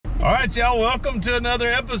All right, y'all, welcome to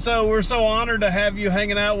another episode. We're so honored to have you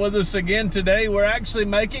hanging out with us again today. We're actually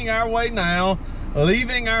making our way now,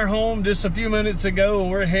 leaving our home just a few minutes ago,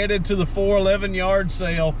 and we're headed to the 411 yard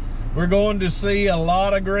sale. We're going to see a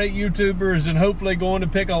lot of great YouTubers and hopefully going to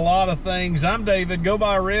pick a lot of things. I'm David, go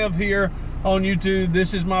by Rev here on YouTube.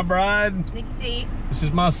 This is my bride, Nikki T. This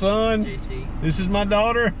is my son, JC. This is my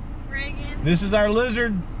daughter, Reagan. This is our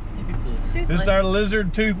lizard. Toothless. This is our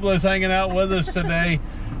lizard Toothless hanging out with us today.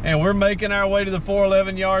 And we're making our way to the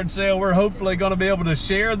 411 yard sale. We're hopefully going to be able to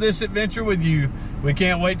share this adventure with you. We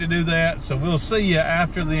can't wait to do that. So we'll see you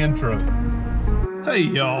after the intro. Hey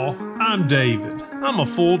y'all, I'm David. I'm a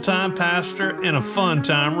full-time pastor and a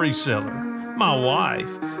fun-time reseller. My wife,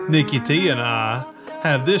 Nikki T, and I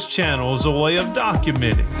have this channel as a way of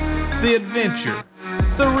documenting the adventure,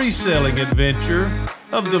 the reselling adventure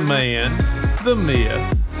of the man, the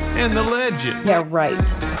myth, and the legend. Yeah, right.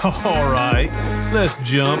 All right, let's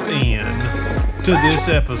jump in to this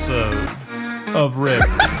episode of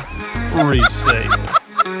Redneck Resale. All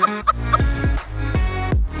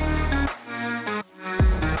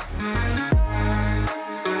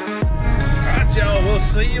right, y'all, we'll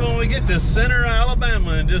see you when we get to Center,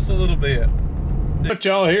 Alabama in just a little bit. But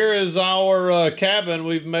y'all, here is our cabin.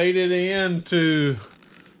 We've made it into,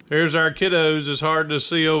 there's our kiddos. It's hard to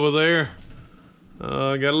see over there.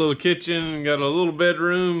 Got a little kitchen, got a little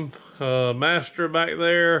bedroom, master back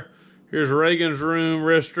there. Here's Reagan's room,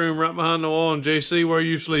 restroom right behind the wall. And JC, where are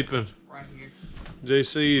you sleeping? Right here.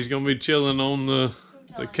 JC is gonna be chilling on the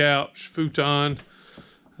couch, futon.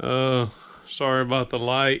 Sorry about the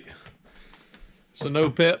light. It's a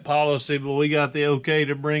no pet policy, but we got the okay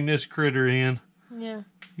to bring this critter in. Yeah.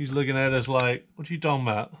 He's looking at us like, what you talking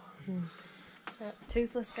about?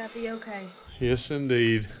 Toothless got the okay. Yes,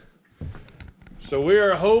 indeed. So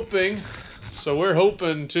we're hoping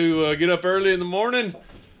to get up early in the morning.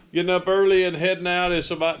 Getting up early and heading out.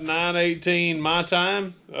 It's about 9:18 my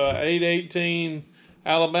time, 8:18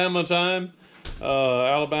 Alabama time.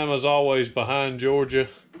 Alabama's always behind Georgia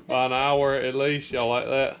by an hour at least. Y'all like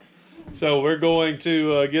that? So we're going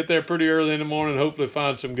to get there pretty early in the morning, hopefully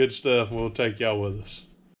find some good stuff, and we'll take y'all with us.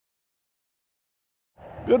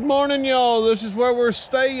 Good morning, y'all. This is where we're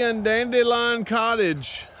staying, Dandelion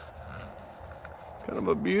Cottage. Kind of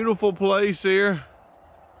a beautiful place here.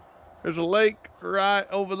 There's a lake right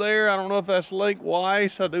over there. I don't know if that's Lake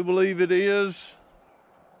Weiss. I do believe it is.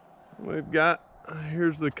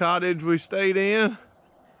 Here's the cottage we stayed in.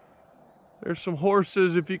 There's some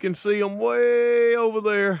horses, if you can see them way over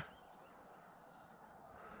there.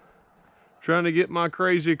 Trying to get my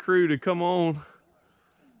crazy crew to come on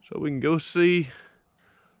so we can go see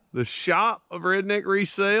the shop of Redneck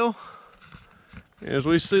Resale. As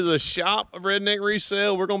we see the shop of Redneck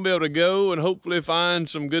Resale, we're going to be able to go and hopefully find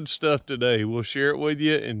some good stuff today. We'll share it with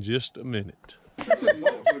you in just a minute.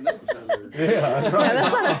 Yeah, that's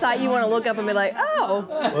not a site you want to look up and be like, oh.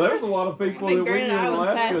 Well, there's a lot of people that we in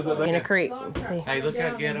Alaska that In a creek. Hey, look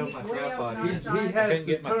how ghetto my tripod is. I couldn't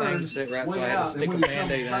get my thing to sit right, so I had to stick a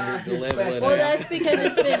Band-Aid under it to level it Well, out. that's because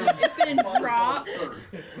it's been dropped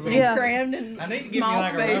and crammed in I need to give me small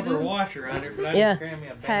like a rubber spaces. washer under it, but I Yeah. didn't cram me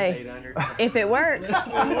a Band-Aid Hey, under it. if it works. If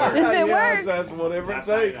yeah, it works. that's whatever it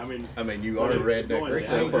takes. I mean, you are a redneck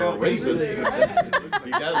resale for a reason. You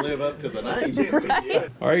gotta live up to the name. Right?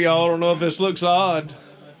 All right, y'all, I don't know if this looks odd.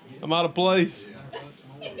 I'm out of place.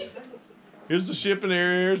 Here's the shipping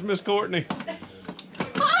area. Here's Miss Courtney.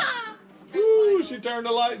 Woo, she turned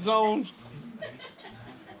the lights on.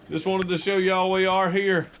 Just wanted to show y'all we are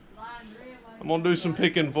here. I'm gonna do some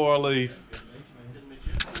picking before I leave.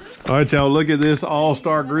 All right, y'all, look at this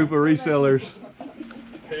all-star group of resellers.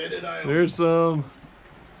 There's some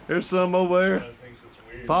over there.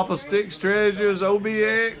 Papa Sticks Treasures,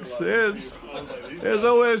 OBX. There's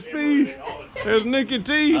OSP. There's Nikki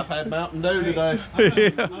T. I've had Mountain Dew today.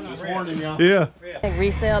 Yeah. This morning, y'all. Yeah.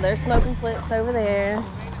 Resale, they're smoking flips over there.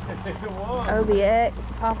 OBX,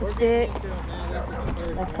 Papa Stick.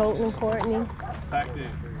 That's Colton and Courtney.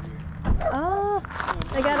 Oh,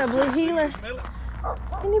 they got a blue healer.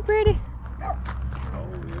 Isn't he pretty?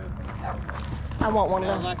 I want one of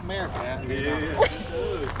Sounds them. like America out here. Yeah.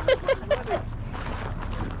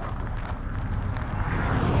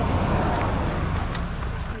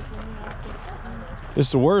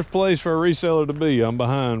 It's the worst place for a reseller to be. I'm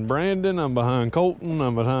behind Brandon, I'm behind Colton,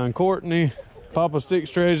 I'm behind Courtney. Papa Sticks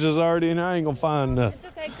Treasure's already in there. I ain't gonna find nothing.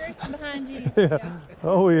 It's okay, Chris is behind you. Yeah.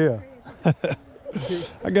 Oh yeah.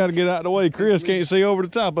 I gotta get out of the way. Chris can't see over the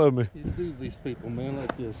top of me. You do these people, man,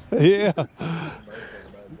 like this. Yeah.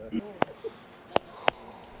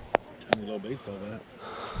 Tiny little baseball bat.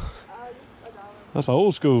 That's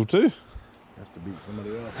old school too. That's to beat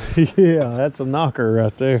somebody else. Yeah, that's a knocker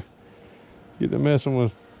right there. Get to messing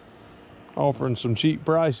with offering some cheap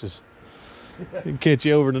prices. It can catch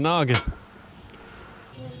you over the noggin.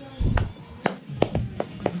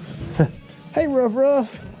 Hey,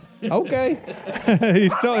 Rough. Okay.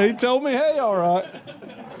 he told me, hey, all right.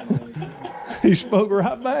 He spoke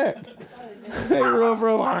right back. Hey,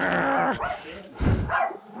 Rough.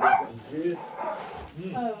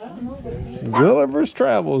 Gulliver's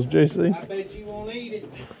Travels, JC. I bet you won't eat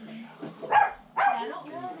it. I don't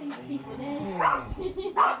know these people.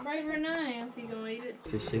 Braver than I am if you gonna eat it.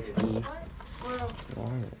 260.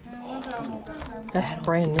 That's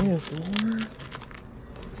brand new.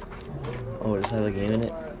 Oh, does it have a game in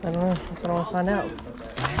it? I don't know. That's what I want to find out.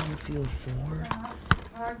 Battlefield 4?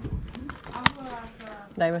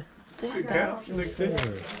 David.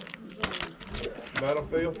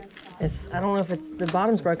 Battlefield. I don't know if it's the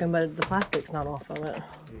bottom's broken, but the plastic's not off of it.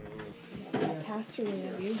 I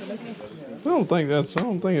don't think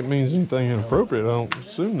it means anything inappropriate. I don't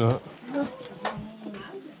assume not.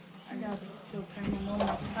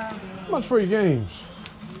 How much for your games?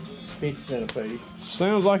 50 cents a piece.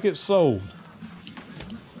 Sounds like it's sold.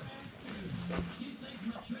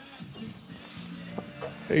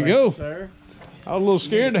 There you go. Sir. I was a little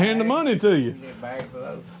scared to hand the money to you.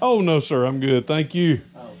 Oh, no, sir. I'm good. Thank you.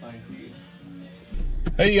 Oh, thank you.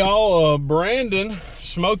 Hey, y'all. Brandon,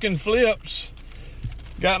 Smoking Flips,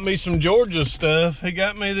 got me some Georgia stuff. He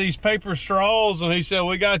got me these paper straws, and he said,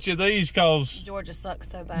 we got you these because Georgia sucks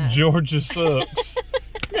so bad. Georgia sucks.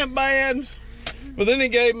 Not bad. But then he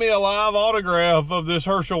gave me a live autograph of this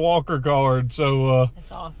Herschel Walker card. So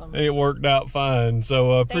That's awesome. it worked out fine.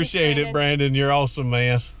 So appreciate it, Brandon. You're awesome,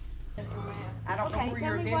 man. Okay,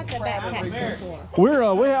 tell me what the backpack's for.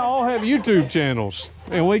 We all have YouTube channels,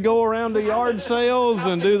 and we go around to yard sales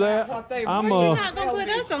and do that. I'm You're not gonna put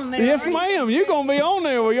us on there. yes, ma'am. You're gonna be on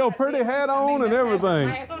there with your pretty hat on and everything.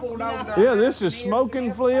 Yeah, this is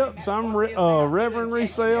Smoking Flips. I'm Reverend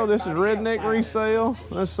Resale. This is Redneck Resale.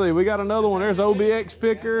 Let's see, we got another one. There's OBX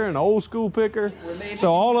Picker and Old School Picker.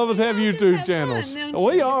 So all of us have YouTube channels.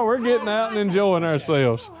 We are. We're getting out and enjoying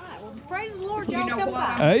ourselves. Praise the Lord, y'all come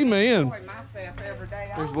by. Amen.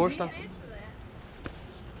 There's more stuff.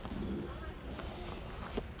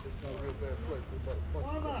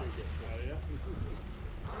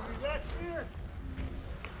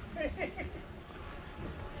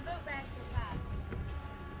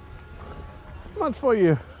 How much for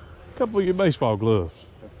you? A couple of your baseball gloves.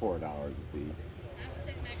 $4 a piece.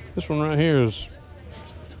 This one right here is.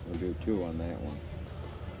 We'll do 2 on that one.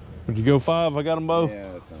 Would you go 5? I got them both.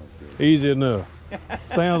 Yeah, that sounds good. Easy enough.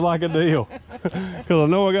 Sounds like a deal. Because I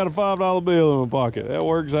know I got a $5 bill in my pocket. That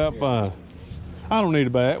works out fine. I don't need a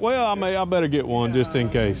bag. Well, I better get one just in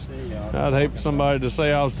case. I'd hate for somebody to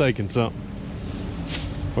say I was taking something.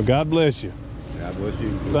 Well, God bless you. God bless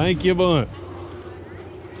you. Thank you, bun.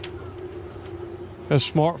 That's a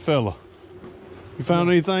smart fella. You found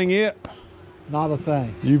anything yet? Not a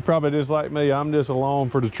thing. You probably just like me. I'm just along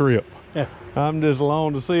for the trip. I'm just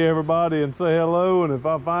along to see everybody and say hello, and if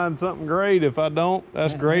I find something great, if I don't,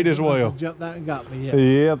 that's great as well. Jumped out and got me.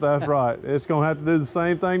 Yeah, that's right. It's gonna have to do the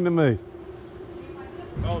same thing to me.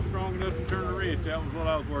 I was strong enough to turn the wrench. That was what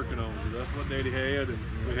I was working on. That's what Daddy had, and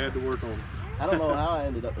we had to work on it. I don't know how I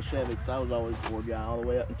ended up with Chevy, because I was always a Ford guy all the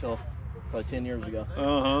way up until probably 10 years ago.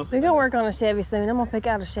 We're gonna work on a Chevy soon. I'm gonna pick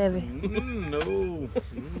out a Chevy. No, I don't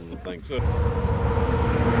think so.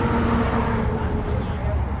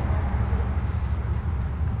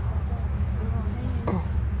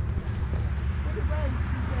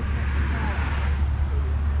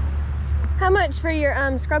 How much for your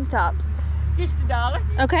scrub tops? Just $1.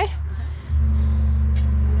 Okay.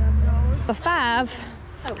 A 5.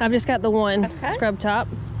 I've just got the one scrub top.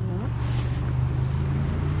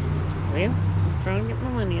 Well, I'm trying to get my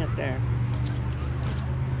money up there.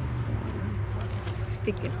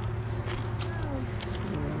 Stick it.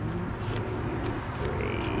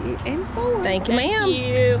 1, 2, 3, and 4. Thank you, ma'am.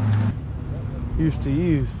 Thank you. Used to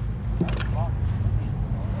use.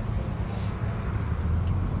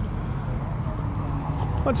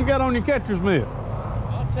 What you got on your catcher's mitt?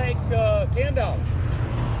 I'll take $10.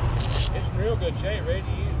 It's in real good shape, ready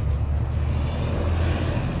to use.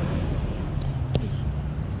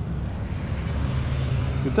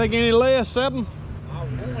 You take any less, 7? I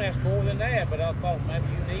won't ask more than that, but I thought maybe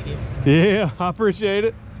you need it. Yeah, I appreciate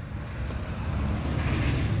it.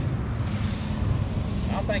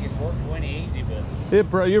 I think it's worth 20 easy, but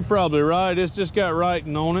You're probably right. It's just got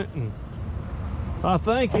writing on it. And I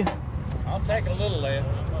thank you. I'll take a little less.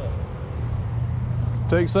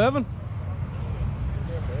 Take 7?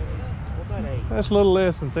 What about 8? That's a little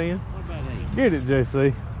less than 10. What about 8? Get it,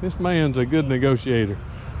 JC. This man's a good negotiator.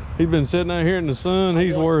 He's been sitting out here in the sun.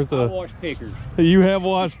 He's worth a... I watch pickers. You have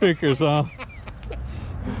watched pickers, huh?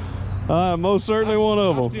 Most certainly one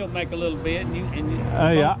of them. I still make a little bit, and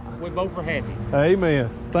Hey, we both are happy. Amen.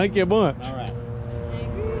 Thank you a bunch. All right.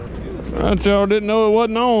 All right, y'all didn't know it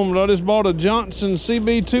wasn't on, but I just bought a Johnson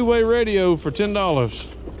CB two-way radio for $10.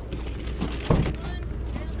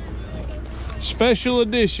 Special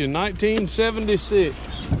edition, 1976.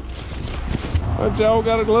 All right, y'all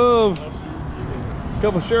got a glove, a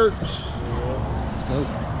couple shirts,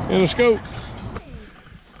 and a scope.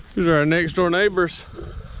 These are our next door neighbors.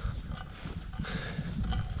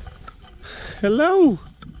 Hello.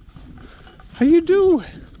 How you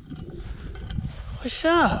doing? What's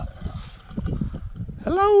up?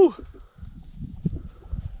 Hello.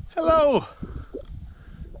 Hello.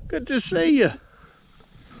 Good to see you.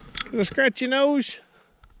 Can I scratch your nose?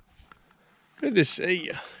 Good to see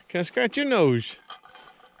you. Can I scratch your nose?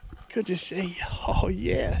 Good to see you. Oh,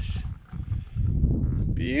 yes.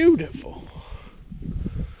 Beautiful.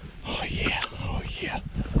 Oh, yeah. Oh, yeah.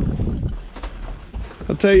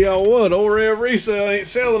 I'll tell y'all what, old Redneck Resale ain't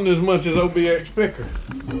selling as much as OBX Picker.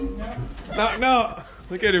 Knock, knock.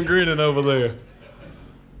 Look at him grinning over there.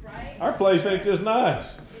 Our place ain't just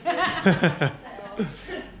nice.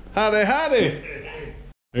 Howdy, howdy.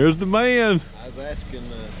 There's the man. I was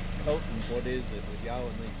asking Colton, what is it with y'all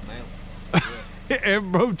in these mountains? Every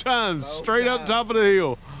both times, straight up top of the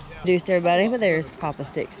hill. Introduced everybody, but there's Papa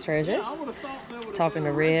Sticks Treasures. Talking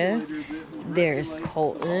to Red. There's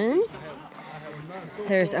Colton.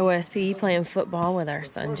 There's OSP playing football with our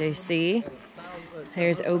son JC.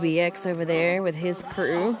 There's OBX over there with his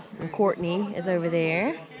crew. And Courtney is over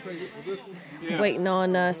there. Waiting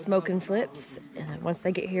on smoking flips. And once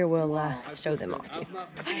they get here, we'll show them off to you.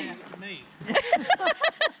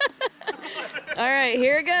 All right,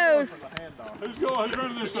 here it goes. Who's going? Who's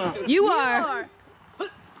running this time? You are. You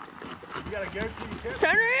gotta go to your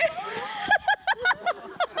Turn around.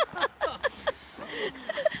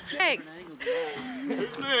 Next.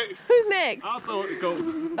 Who's next? Who's next? I'll throw it to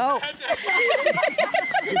Colton. Oh.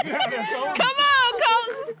 Come on,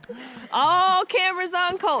 Colton. All cameras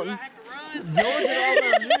on Colton. George, you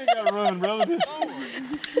ain't gotta run, brother.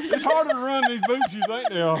 It's harder to run these boots you think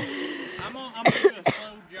they are. I'm gonna do a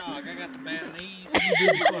slow jog. I got the bad knees. You do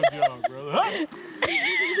a slow jog, brother. Huh?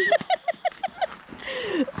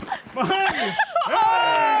 Behind you.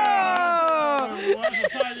 Hey! Watch the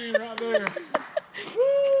tight end right there.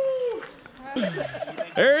 Woo!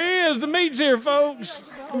 There he is. The meat's here, folks.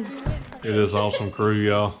 It is awesome crew,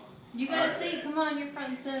 y'all. You gotta see, come on, you're front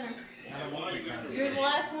and center. You're the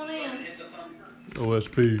last one in.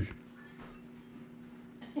 OSP.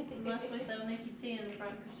 Unless we throw Nikki T in the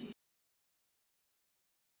front because she's...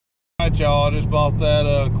 Alright, y'all, I just bought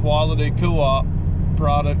that Quality Co-op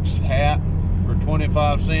Products hat for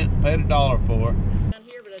 25 cents. Paid $1 for it. Down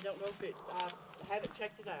here, but I don't know if it, I haven't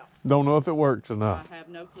checked it out. Don't know if it works or not. I have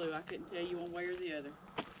no clue. I couldn't tell you one way or the other.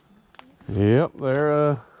 Yep,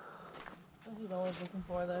 they're What he's always looking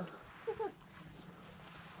for, though.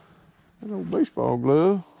 an old baseball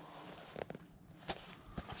glove.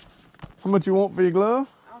 How much you want for your glove?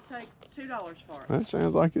 I'll take $2 for it. That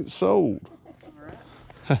sounds like it's sold.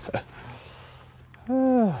 All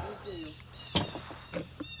right.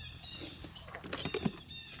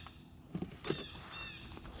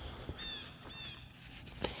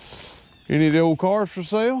 Any of the old cars for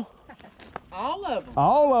sale? All of them.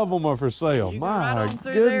 All of them are for sale. You go My right on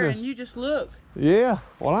through goodness. there and you just look. Yeah,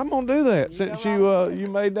 well, I'm gonna do that since go you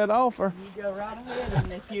made that offer. You go right ahead, and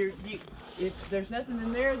if there's nothing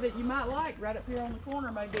in there that you might like, right up here on the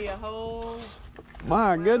corner may be a whole...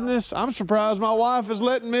 My goodness, I'm surprised my wife is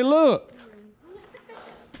letting me look.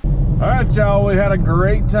 All right, y'all, we had a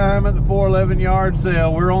great time at the 411 yard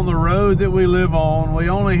sale. We're on the road that we live on. We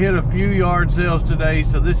only hit a few yard sales today,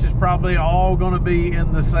 so this is probably all gonna be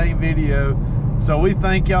in the same video. So we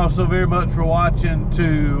thank y'all so very much for watching. To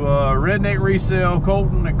Redneck Resale,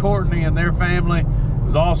 Colton and Courtney and their family. It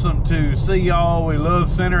was awesome to see y'all. We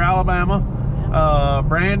love Center, Alabama.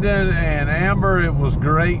 Brandon and Amber, it was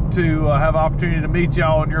great to have opportunity to meet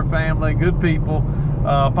y'all and your family. Good people.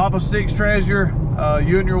 Papa Sticks Treasure,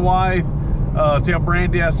 you and your wife. Tell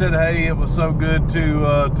Brandy I said hey. It was so good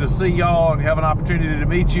to see y'all and have an opportunity to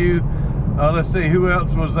meet you. Let's see who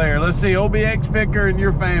else was there. Let's see, OBX Picker and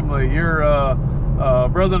your family. Your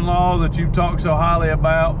brother-in-law that you've talked so highly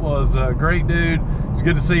about was a great dude. It's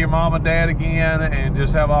good to see your mom and dad again and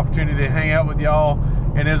just have opportunity to hang out with y'all.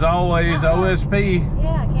 And as always, OSP.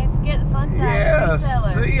 Yeah, I can't forget the Fun-time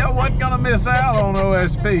Reseller. See, I wasn't gonna miss out on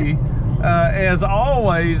OSP. As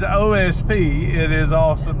always, OSP, it is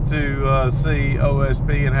awesome to see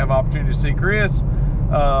OSP and have opportunity to see Chris.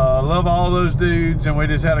 Love all those dudes, and we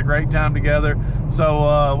just had a great time together.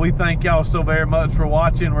 So we thank y'all so very much for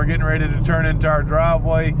watching. We're getting ready to turn into our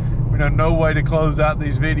driveway. We know no way to close out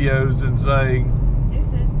these videos and say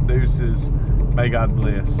deuces. May God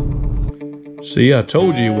bless. See, I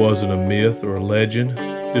told you he wasn't a myth or a legend,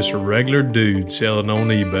 just a regular dude selling on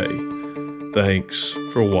eBay. Thanks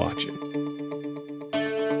for watching.